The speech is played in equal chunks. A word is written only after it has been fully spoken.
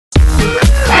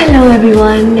Hello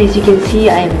everyone, as you can see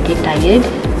I am a bit tired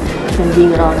from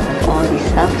being around all this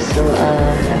stuff. So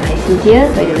I'm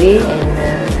Hyacinthie by the way,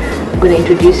 and I'm going to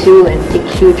introduce you and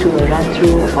take you through a run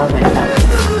through of all my stuff.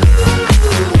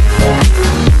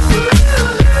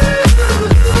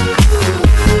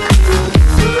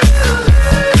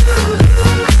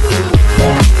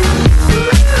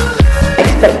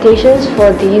 Expectations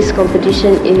for this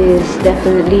competition is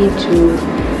definitely to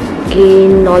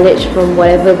gain knowledge from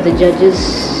whatever the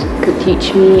judges could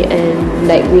teach me, and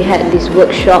like we had this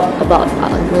workshop about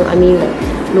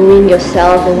knowing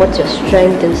yourself and what's your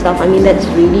strength and stuff. I mean, that's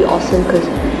really awesome because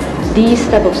these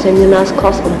type of seminars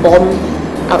cost a bomb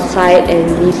outside, and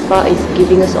MIFA is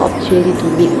giving us the opportunity to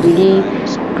meet really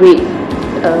great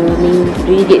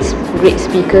great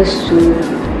speakers to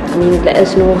let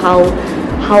us know how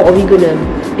are we gonna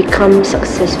become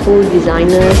successful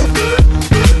designers.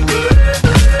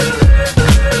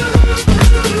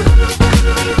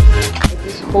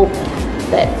 Hope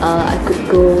that I could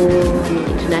go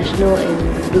international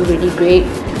and do really great,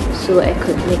 so I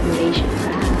could make Malaysia